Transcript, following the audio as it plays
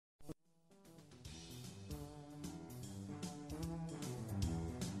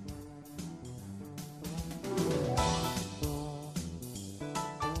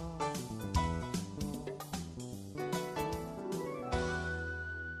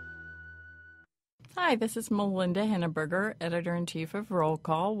Hi, this is Melinda Henneberger, Editor-in-Chief of Roll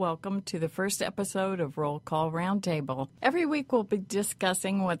Call. Welcome to the first episode of Roll Call Roundtable. Every week we'll be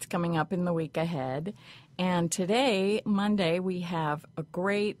discussing what's coming up in the week ahead. And today, Monday, we have a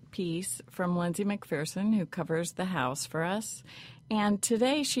great piece from Lindsey McPherson, who covers the House for us. And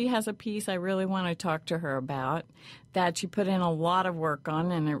today she has a piece I really want to talk to her about that she put in a lot of work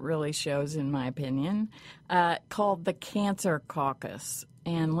on, and it really shows, in my opinion, called the Cancer Caucus.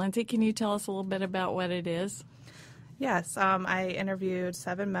 And Lindsey, can you tell us a little bit about what it is? Yes, I interviewed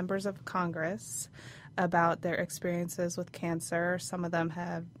 7 members of Congress about their experiences with cancer. Some of them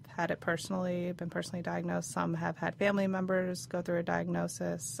have had it personally, been personally diagnosed. Some have had family members go through a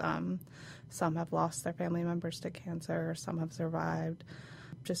diagnosis. Some have lost their family members to cancer. Some have survived.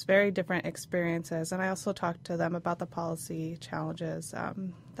 Just very different experiences. And I also talked to them about the policy challenges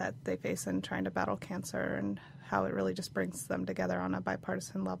that they face in trying to battle cancer and how it really just brings them together on a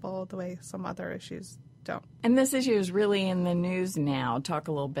bipartisan level the way some other issues don't. And this issue is really in the news now. Talk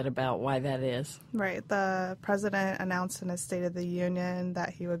a little bit about why that is. Right. The president announced in his State of the Union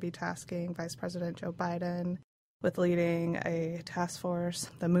that he would be tasking Vice President Joe Biden with leading a task force,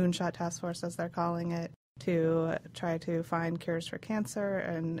 the Moonshot Task Force as they're calling it, to try to find cures for cancer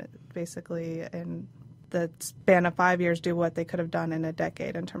and basically in the span of 5 years do what they could have done in a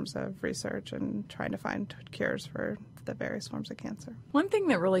decade in terms of research and trying to find cures for the various forms of cancer. One thing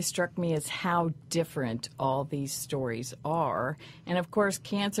that really struck me is how different all these stories are. And of course,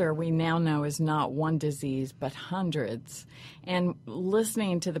 cancer we now know is not one disease, but hundreds. And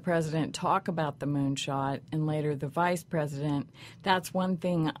listening to the president talk about the moonshot and later the vice president, that's one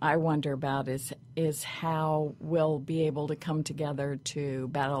thing I wonder about is how we'll be able to come together to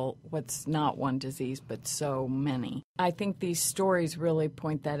battle what's not one disease, but so many. I think these stories really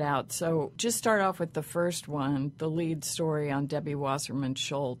point that out. So just start off with the first one, the lead story on Debbie Wasserman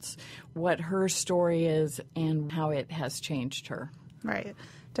Schultz, what her story is and how it has changed her. Right.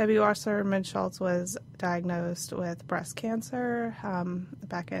 Debbie Wasserman Schultz was diagnosed with breast cancer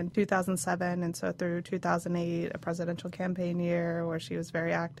back in 2007, and so through 2008, a presidential campaign year where she was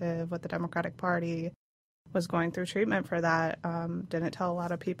very active with the Democratic Party, was going through treatment for that. Didn't tell a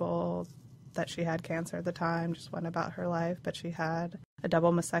lot of people that she had cancer at the time, just went about her life, but she had a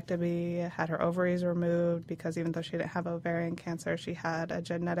double mastectomy, had her ovaries removed because even though she didn't have ovarian cancer, she had a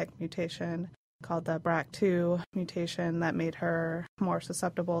genetic mutation called the BRCA2 mutation that made her more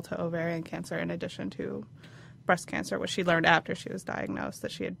susceptible to ovarian cancer in addition to breast cancer, which she learned after she was diagnosed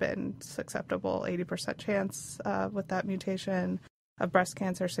that she had been susceptible, 80% chance with that mutation of breast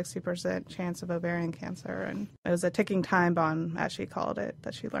cancer, 60% chance of ovarian cancer. And it was a ticking time bomb, as she called it,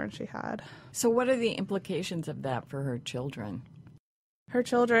 that she learned she had. So what are the implications of that for her children? Her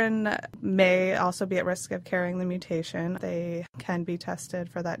children may also be at risk of carrying the mutation. They can be tested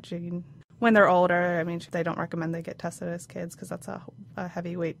for that gene when they're older. I mean, they don't recommend they get tested as kids because that's a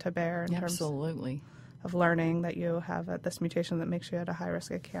heavy weight to bear in terms of learning that you have this mutation that makes you at a high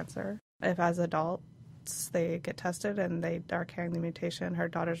risk of cancer. If as adults they get tested and they are carrying the mutation, her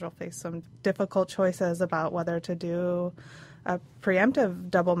daughters will face some difficult choices about whether to do a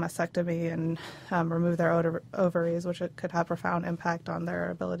preemptive double mastectomy and remove their ovaries, which could have profound impact on their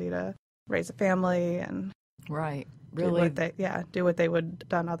ability to raise a family and really do what they would have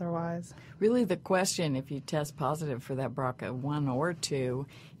done otherwise. Really the question, if you test positive for that BRCA1 or 2,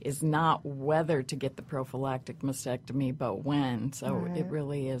 is not whether to get the prophylactic mastectomy, but when. So It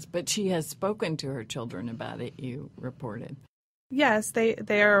really is. But she has spoken to her children about it, you reported. Yes, they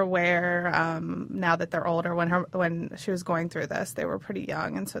are aware now that they're older. When she was going through this, they were pretty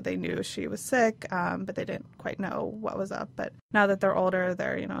young, and so they knew she was sick, but they didn't quite know what was up. But now that they're older,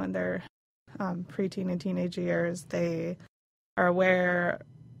 they're in their preteen and teenage years, they are aware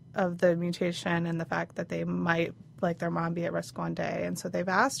of the mutation and the fact that they might, like their mom, be at risk one day. And so they've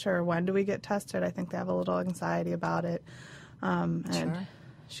asked her, when do we get tested? I think they have a little anxiety about it. And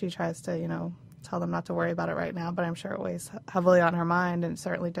she tries to, tell them not to worry about it right now, but I'm sure it weighs heavily on her mind, and it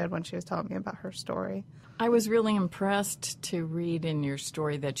certainly did when she was telling me about her story. I was really impressed to read in your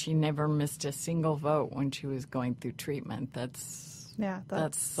story that she never missed a single vote when she was going through treatment. That's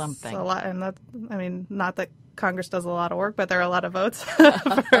something. A lot, and not that Congress does a lot of work, but there are a lot of votes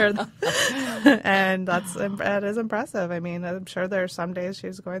and that is impressive. I mean, I'm sure there are some days she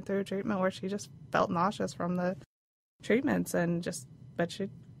was going through treatment where she just felt nauseous from the treatments, but she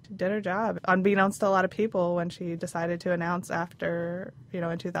did her job. Unbeknownst to a lot of people, when she decided to announce after,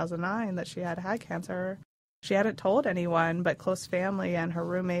 in 2009 that she had cancer, she hadn't told anyone but close family and her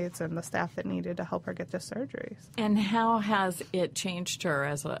roommates and the staff that needed to help her get the surgeries. And how has it changed her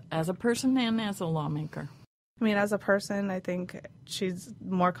as a person and as a lawmaker? I mean, as a person, I think she's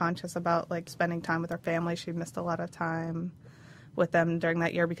more conscious about, like, spending time with her family. She missed a lot of time with them during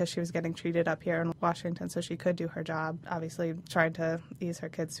that year because she was getting treated up here in Washington, so she could do her job, obviously trying to ease her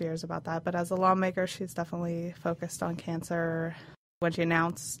kids' fears about that. But as a lawmaker, she's definitely focused on cancer. When she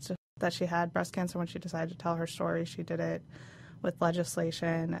announced that she had breast cancer, when she decided to tell her story, she did it with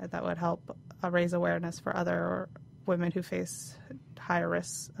legislation that would help raise awareness for other women who face higher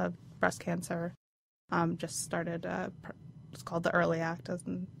risks of breast cancer. Just started, it's called the Early Act,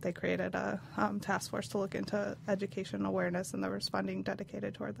 and they created a task force to look into education awareness, and there was funding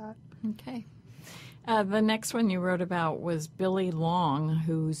dedicated toward that. Okay. The next one you wrote about was Billy Long,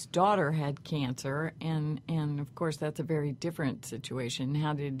 whose daughter had cancer, and of course that's a very different situation.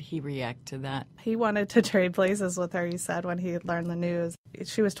 How did he react to that? He wanted to trade places with her, he said, when he learned the news.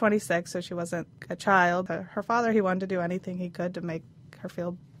 She was 26, so she wasn't a child. Her father, he wanted to do anything he could to make her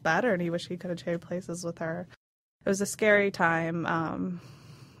feel better, and he wished he could have traded places with her. It was a scary time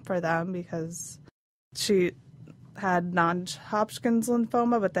for them because she had non-Hodgkin's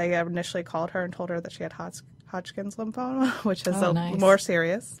lymphoma, but they initially called her and told her that she had Hodgkin's lymphoma, which is nice. more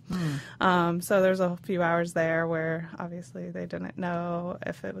serious. So there's a few hours there where obviously they didn't know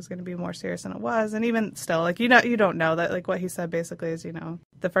if it was going to be more serious than it was. And even still, like, you don't know that. Like, what he said basically is,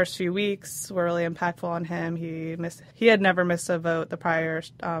 the first few weeks were really impactful on him. He had never missed a vote the prior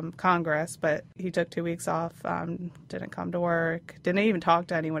Congress, but he took 2 weeks off, didn't come to work, didn't even talk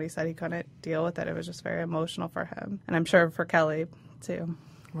to anyone. He said he couldn't deal with it. It was just very emotional for him. And I'm sure for Kelly, too.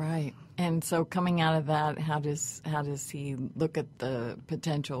 Right. And so coming out of that, how does he look at the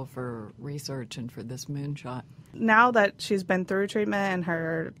potential for research and for this moonshot? Now that she's been through treatment and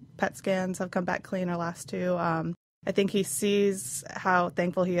her PET scans have come back clean, her last two, I think he sees how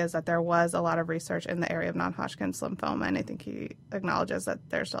thankful he is that there was a lot of research in the area of non-Hodgkin's lymphoma, and I think he acknowledges that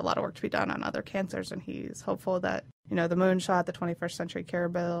there's a lot of work to be done on other cancers, and he's hopeful that, the moonshot, the 21st Century Cure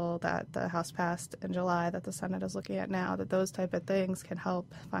Bill that the House passed in July, that the Senate is looking at now, that those type of things can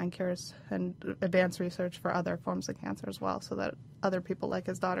help find cures and advance research for other forms of cancer as well, so that other people like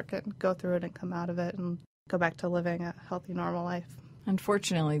his daughter can go through it and come out of it and go back to living a healthy, normal life.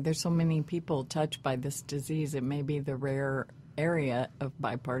 Unfortunately, there's so many people touched by this disease. It may be the rare area of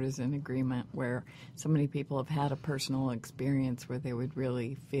bipartisan agreement where so many people have had a personal experience where they would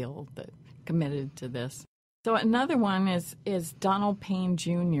really feel that committed to this. So another one is Donald Payne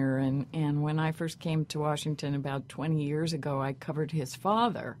Jr., and when I first came to Washington about 20 years ago, I covered his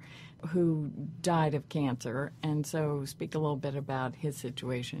father, who died of cancer, and so speak a little bit about his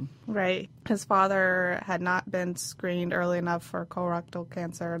situation. Right. His father had not been screened early enough for colorectal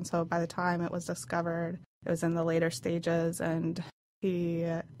cancer, and so by the time it was discovered, it was in the later stages, and he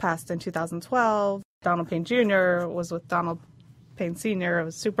passed in 2012. Donald Payne Jr. was with Donald Payne Sr. It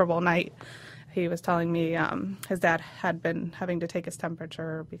was Super Bowl night. He was telling me his dad had been having to take his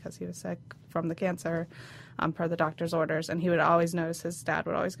temperature because he was sick from the cancer per the doctor's orders, and he would always notice his dad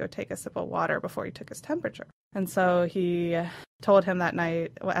would always go take a sip of water before he took his temperature. And so he told him that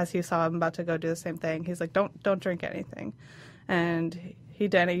night, as he saw him about to go do the same thing, he's like, don't drink anything. And he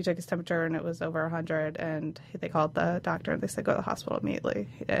did. He took his temperature, and it was over 100, and they called the doctor, and they said, go to the hospital immediately.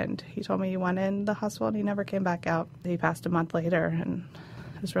 And he told me he went in the hospital, and he never came back out. He passed a month later, and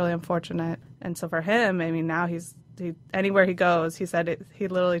it was really unfortunate. And so for him, I mean, now anywhere he goes, he said he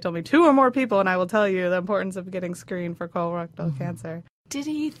literally told me 2 or more people, and I will tell you the importance of getting screened for colorectal cancer. Did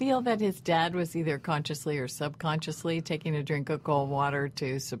he feel that his dad was either consciously or subconsciously taking a drink of cold water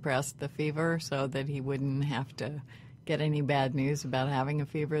to suppress the fever so that he wouldn't have to get any bad news about having a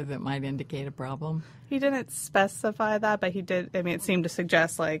fever that might indicate a problem? He didn't specify that, but he did. I mean, it seemed to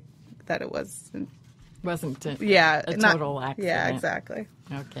suggest that it wasn't a total accident. Yeah, exactly.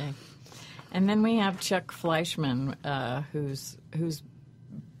 Okay. And then we have Chuck Fleischman, who's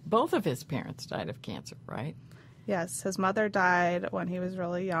both of his parents died of cancer, right? Yes, his mother died when he was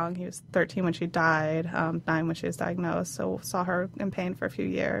really young. He was 13 when she died, 9 when she was diagnosed, so saw her in pain for a few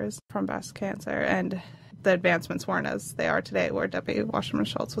years from breast cancer. And the advancements weren't as they are today, where Deputy Wasserman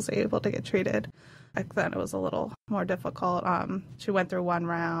Schultz was able to get treated. Back then it was a little more difficult. She went through 1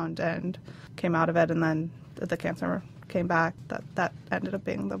 round and came out of it, and then the cancer came back. That ended up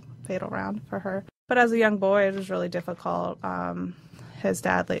being the fatal round for her. But as a young boy, it was really difficult. His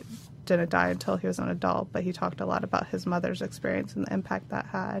dad didn't die until he was an adult, but he talked a lot about his mother's experience and the impact that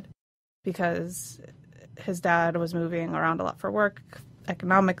had, because his dad was moving around a lot for work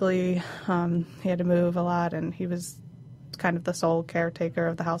economically. He had to move a lot, and he was kind of the sole caretaker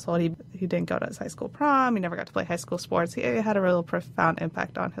of the household. He didn't go to his high school prom. He never got to play high school sports. He had a real profound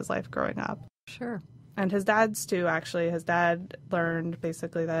impact on his life growing up. Sure. And his dad's too, actually. His dad learned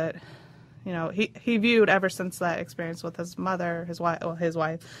basically that he viewed ever since that experience with his mother, his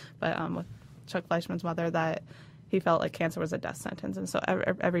wife, but with Chuck Fleischman's mother, that he felt like cancer was a death sentence. And so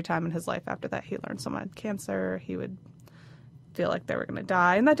every time in his life after that he learned someone had cancer, he would feel like they were going to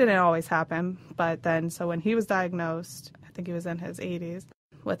die. And that didn't always happen. But then, so when he was diagnosed, I think he was in his 80s,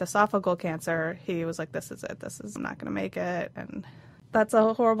 with esophageal cancer, he was like, this is it. I'm not going to make it. And that's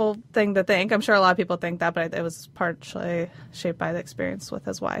a horrible thing to think. I'm sure a lot of people think that, but it was partially shaped by the experience with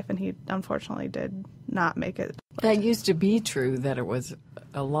his wife, and he unfortunately did not make it. That used to be true, that it was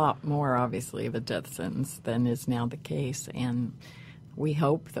a lot more, obviously, of a death sentence than is now the case, and we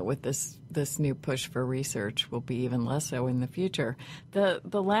hope that with this new push for research will be even less so in the future. The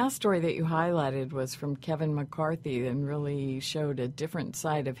last story that you highlighted was from Kevin McCarthy and really showed a different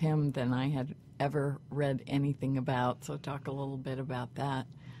side of him than I had ever read anything about. So talk a little bit about that.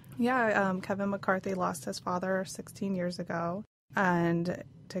 Yeah, Kevin McCarthy lost his father 16 years ago, and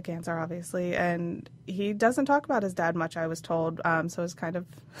to cancer, obviously, and he doesn't talk about his dad much, I was told, so it was kind of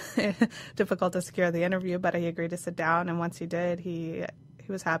difficult to secure the interview, but he agreed to sit down, and once he did, he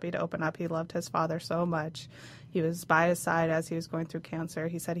was happy to open up. He loved his father so much. He was by his side as he was going through cancer.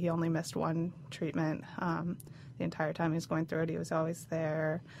 He said he only missed one treatment the entire time he was going through it. He was always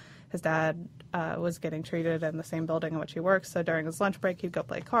there. His dad was getting treated in the same building in which he works, so during his lunch break, he'd go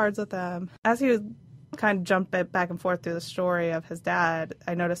play cards with them. As he was kind of jumped back and forth through the story of his dad,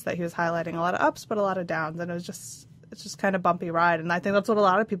 I noticed that he was highlighting a lot of ups but a lot of downs, and it's just kind of bumpy ride, and I think that's what a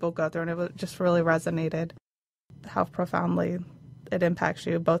lot of people go through, and it just really resonated how profoundly it impacts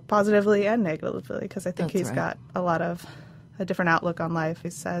you, both positively and negatively, because I think he's got a different outlook on life.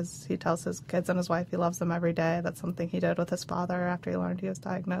 He tells his kids and his wife he loves them every day. That's something he did with his father after he learned he was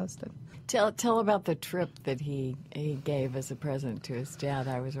diagnosed. Tell about the trip that he gave as a present to his dad.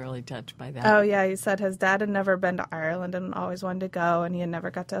 I was really touched by that. Oh, yeah. He said his dad had never been to Ireland and always wanted to go, and he had never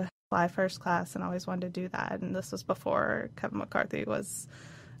got to fly first class and always wanted to do that. And this was before Kevin McCarthy was...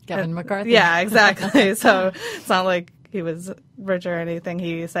 Kevin McCarthy? Yeah, exactly. So it's not like he was rich or anything.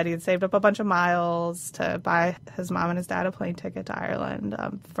 He said he had saved up a bunch of miles to buy his mom and his dad a plane ticket to Ireland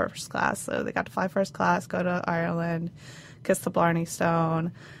first class. So they got to fly first class, go to Ireland, kiss the Blarney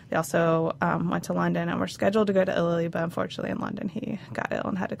Stone. They also went to London and were scheduled to go to Italy, but unfortunately in London he got ill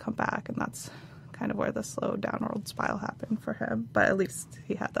and had to come back, and that's kind of where the slow downward spiral happened for him. But at least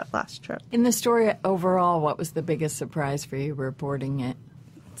he had that last trip. In the story overall, what was the biggest surprise for you reporting it?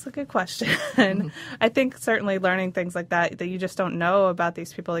 It's a good question. I think certainly learning things like that you just don't know about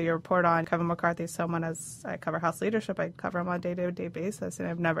these people that you report on. Kevin McCarthy is someone, as I cover House leadership, I cover him on a day-to-day basis, and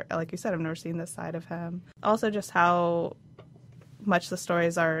I've never, like you said, I've never seen this side of him. Also just how much the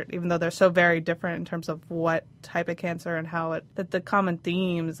stories are, even though they're so very different in terms of what type of cancer and that the common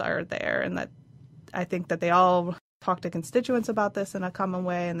themes are there, and that I think that they all talk to constituents about this in a common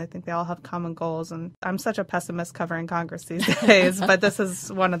way, and I think they all have common goals. And I'm such a pessimist covering Congress these days, but this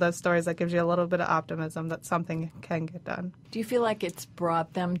is one of those stories that gives you a little bit of optimism that something can get done. Do you feel like it's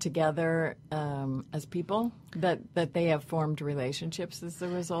brought them together as people, that they have formed relationships as a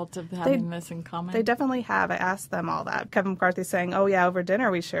result of having this in common? They definitely have. I asked them all that. Kevin McCarthy saying, oh yeah, over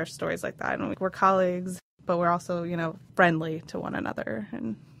dinner we share stories like that, and we're colleagues, but we're also, friendly to one another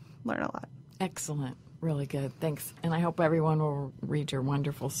and learn a lot. Excellent. Really good. Thanks. And I hope everyone will read your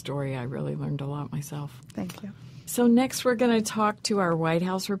wonderful story. I really learned a lot myself. Thank you. So next we're going to talk to our White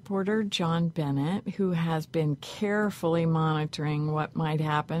House reporter, John Bennett, who has been carefully monitoring what might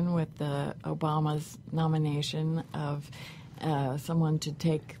happen with the Obama's nomination of someone to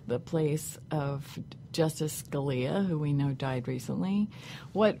take the place of Justice Scalia, who we know died recently.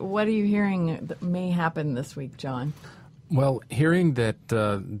 What are you hearing that may happen this week, John? Well, hearing that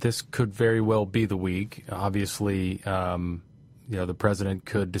this could very well be the week, obviously, the president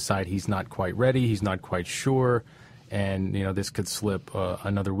could decide he's not quite ready, he's not quite sure, and, this could slip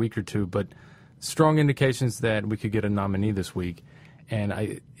another week or two. But strong indications that we could get a nominee this week.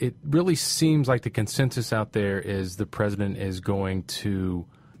 And it really seems like the consensus out there is the president is going to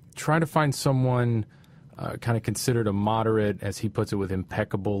try to find someone kind of considered a moderate, as he puts it, with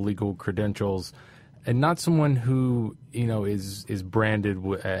impeccable legal credentials, and not someone who, is branded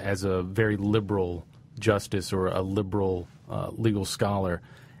as a very liberal justice or a liberal legal scholar.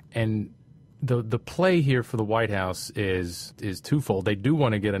 And the play here for the White House is twofold. They do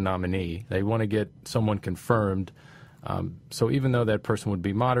want to get a nominee. They want to get someone confirmed. So even though that person would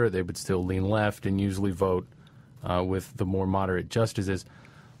be moderate, they would still lean left and usually vote with the more moderate justices.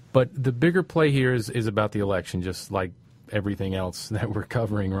 But the bigger play here is about the election, just like everything else that we're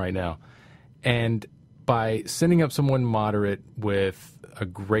covering right now. And by sending up someone moderate with a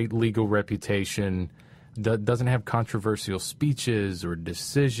great legal reputation, doesn't have controversial speeches or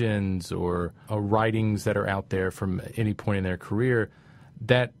decisions or writings that are out there from any point in their career,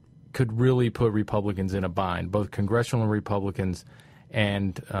 that could really put Republicans in a bind, both congressional Republicans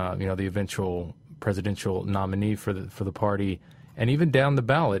and the eventual presidential nominee for the party, and even down the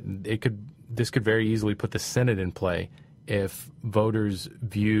ballot. This could very easily put the Senate in play if voters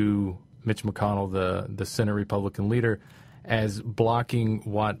view Mitch McConnell, the Senate Republican leader, as blocking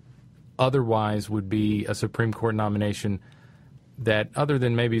what otherwise would be a Supreme Court nomination that, other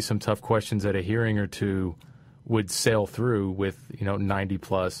than maybe some tough questions at a hearing or two, would sail through with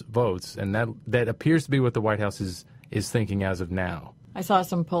 90-plus votes. And that appears to be what the White House is thinking as of now. I saw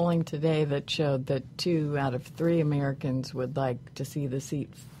some polling today that showed that 2 out of 3 Americans would like to see the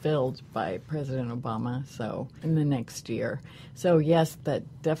seat filled by President Obama in the next year. So, yes, that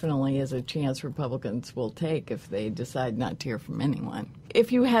definitely is a chance Republicans will take if they decide not to hear from anyone.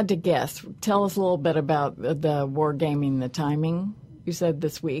 If you had to guess, tell us a little bit about the wargaming, the timing. You said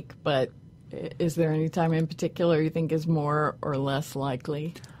this week, but is there any time in particular you think is more or less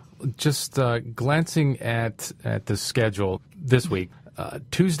likely? Just glancing at the schedule this week,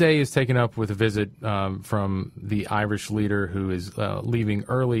 Tuesday is taken up with a visit from the Irish leader who is leaving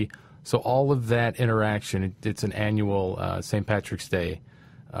early. So all of that interaction, it's an annual St. Patrick's Day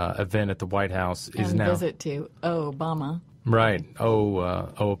event at the White House, is now. And visit to Obama. Right.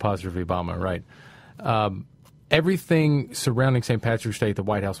 apostrophe Obama, right. Everything surrounding St. Patrick's Day at the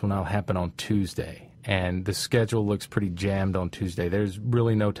White House will now happen on Tuesday, and the schedule looks pretty jammed on Tuesday. There's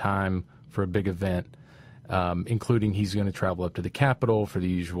really no time for a big event, including he's going to travel up to the Capitol for the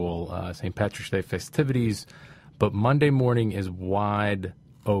usual St. Patrick's Day festivities, but Monday morning is wide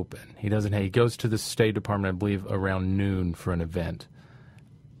open. He goes to the State Department, I believe, around noon for an event,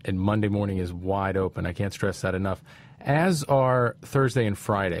 and Monday morning is wide open. I can't stress that enough. As are Thursday and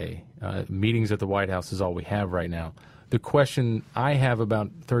Friday. Meetings at the White House is all we have right now. The question I have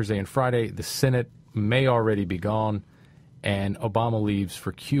about Thursday and Friday, the Senate may already be gone, and Obama leaves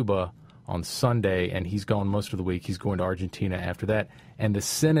for Cuba on Sunday, and he's gone most of the week. He's going to Argentina after that, and the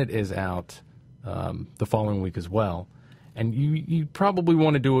Senate is out the following week as well. And you probably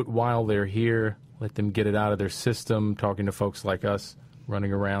want to do it while they're here, let them get it out of their system, talking to folks like us,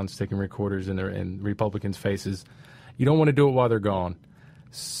 running around, sticking recorders in Republicans' faces. You don't want to do it while they're gone.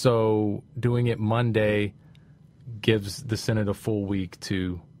 So doing it Monday gives the Senate a full week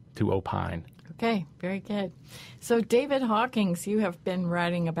to opine. Okay, very good. So, David Hawkings, you have been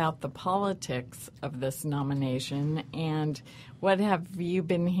writing about the politics of this nomination, and what have you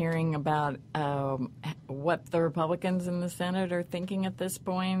been hearing about what the Republicans in the Senate are thinking at this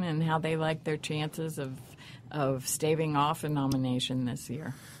point and how they like their chances of staving off a nomination this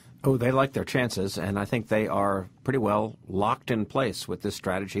year? Oh, they like their chances, and I think they are pretty well locked in place with this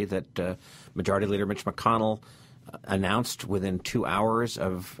strategy that Majority Leader Mitch McConnell announced within 2 hours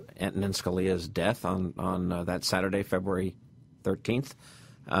of Antonin Scalia's death on that Saturday, February 13th.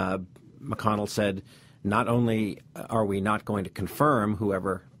 McConnell said, not only are we not going to confirm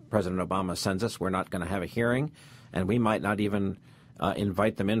whoever President Obama sends us, we're not going to have a hearing, and we might not even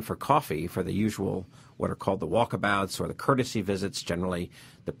invite them in for coffee for the usual what are called the walkabouts or the courtesy visits. Generally,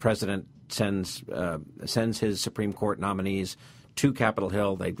 the president sends his Supreme Court nominees to Capitol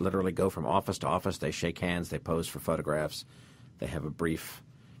Hill. They literally go from office to office. They shake hands. They pose for photographs. They have a brief,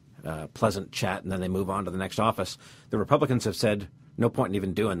 pleasant chat, and then they move on to the next office. The Republicans have said, no point in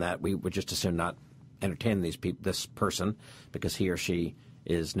even doing that. We would just as soon not entertain this person because he or she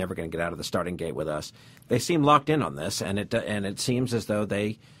is never going to get out of the starting gate with us. They seem locked in on this, and it seems as though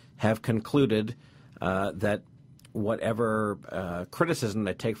they have concluded that whatever criticism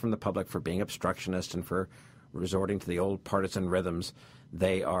they take from the public for being obstructionist and for resorting to the old partisan rhythms,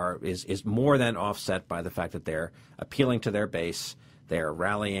 is more than offset by the fact that they're appealing to their base, they're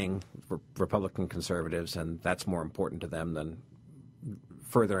rallying Republican conservatives, and that's more important to them than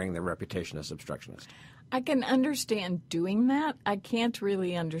furthering their reputation as obstructionist. I can understand doing that. I can't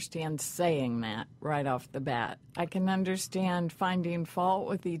really understand saying that right off the bat. I can understand finding fault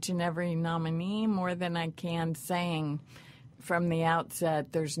with each and every nominee more than I can saying from the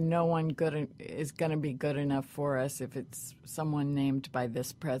outset there's no one good is going to be good enough for us if it's someone named by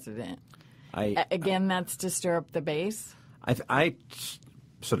this president. Again, that's to stir up the base? I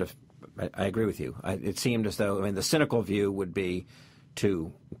agree with you. It seemed as though, the cynical view would be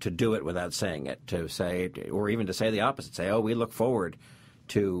to do it without saying it, to say, or even to say the opposite, say, we look forward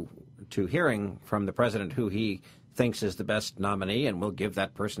to hearing from the president who he thinks is the best nominee, and we'll give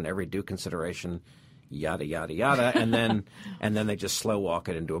that person every due consideration, yada, yada, yada, and then they just slow walk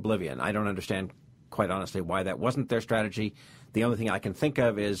it into oblivion. I don't understand quite honestly, why that wasn't their strategy. The only thing I can think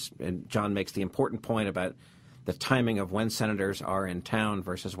of is, and John makes the important point about the timing of when senators are in town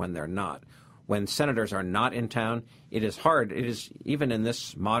versus when they're not. When senators are not in town, it is hard. It is, even in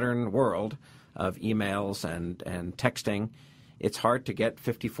this modern world of emails and texting, it's hard to get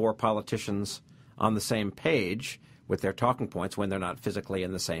 54 politicians on the same page with their talking points when they're not physically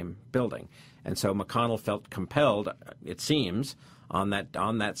in the same building. And so McConnell felt compelled, it seems, on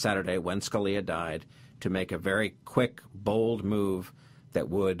that Saturday when Scalia died, to make a very quick, bold move that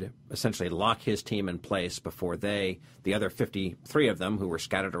would essentially lock his team in place before the other 53 of them who were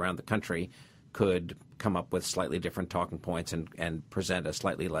scattered around the country, could come up with slightly different talking points and present a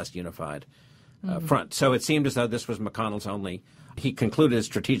slightly less unified front. So it seemed as though this was McConnell's only. He concluded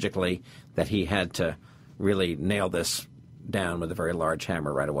strategically that he had to really nail this down with a very large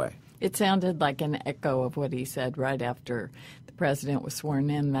hammer right away. It sounded like an echo of what he said right after the president was sworn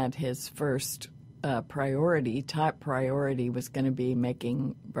in, that his first top priority was going to be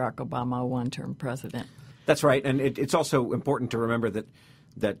making Barack Obama a one-term president. That's right. And it's also important to remember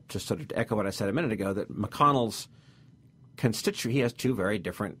that just sort of to echo what I said a minute ago, that McConnell's he has two very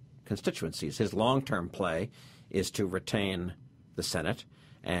different constituencies. His long-term play is to retain the Senate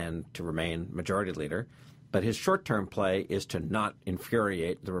and to remain majority leader. But his short-term play is to not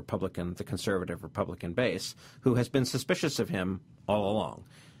infuriate the conservative Republican base, who has been suspicious of him all along.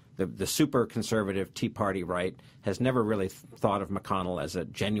 The super conservative Tea Party right has never really thought of McConnell as a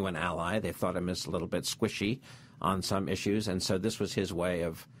genuine ally. They thought him as a little bit squishy on some issues. And so this was his way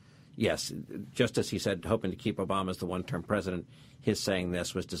of, yes, just as he said, hoping to keep Obama as the one-term president, his saying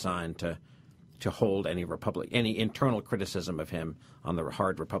this was designed to hold any internal criticism of him on the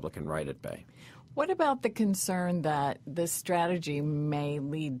hard Republican right at bay. What about the concern that this strategy may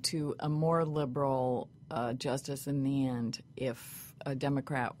lead to a more liberal justice in the end if a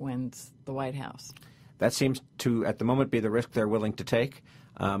Democrat wins the White House? That seems to, at the moment, be the risk they're willing to take.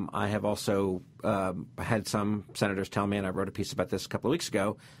 I have also had some senators tell me, and I wrote a piece about this a couple of weeks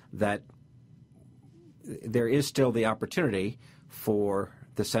ago, that there is still the opportunity for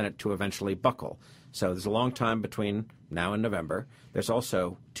the Senate to eventually buckle. So there's a long time between now and November. There's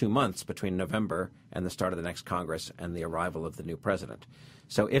also 2 months between November and the start of the next Congress and the arrival of the new president.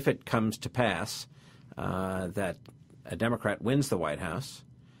 So if it comes to pass that a Democrat wins the White House,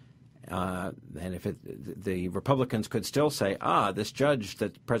 and if the Republicans could still say, this judge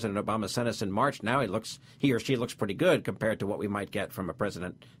that President Obama sent us in March, now he or she looks pretty good compared to what we might get from a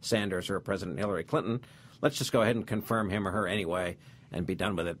President Sanders or a President Hillary Clinton. Let's just go ahead and confirm him or her anyway and be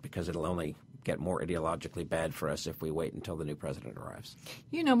done with it, because it'll only get more ideologically bad for us if we wait until the new president arrives.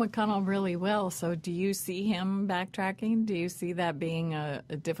 You know McConnell really well, so do you see him backtracking? Do you see that being a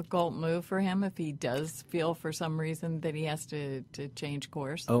difficult move for him if he does feel for some reason that he has to change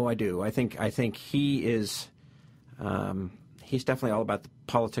course? Oh, I do. I think he is he's definitely all about the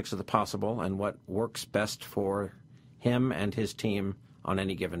politics of the possible and what works best for him and his team on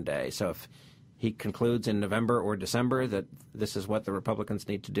any given day. So if he concludes in November or December that this is what the Republicans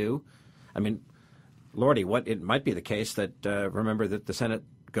need to do, I mean, Lordy, it might be the case that, remember that the Senate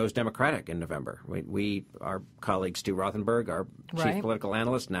goes Democratic in November. Our colleague Stu Rothenberg, our chief political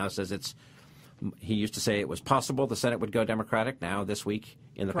analyst, now says he used to say it was possible the Senate would go Democratic. Now this week,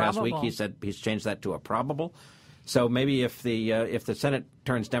 in the past week, he said he's changed that to a probable. So maybe if the Senate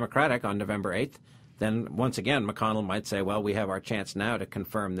turns Democratic on November 8th, then once again McConnell might say, well, we have our chance now to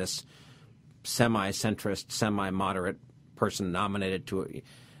confirm this semi-centrist, semi-moderate person nominated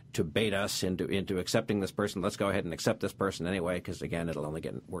to bait us into accepting this person. Let's go ahead and accept this person anyway, because, again, it'll only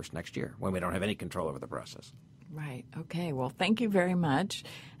get worse next year when we don't have any control over the process. Right. Okay. Well, thank you very much.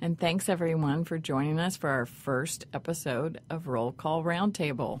 And thanks, everyone, for joining us for our first episode of Roll Call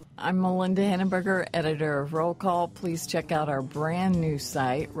Roundtable. I'm Melinda Henneberger, editor of Roll Call. Please check out our brand new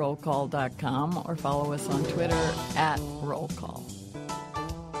site, rollcall.com, or follow us on Twitter @RollCall.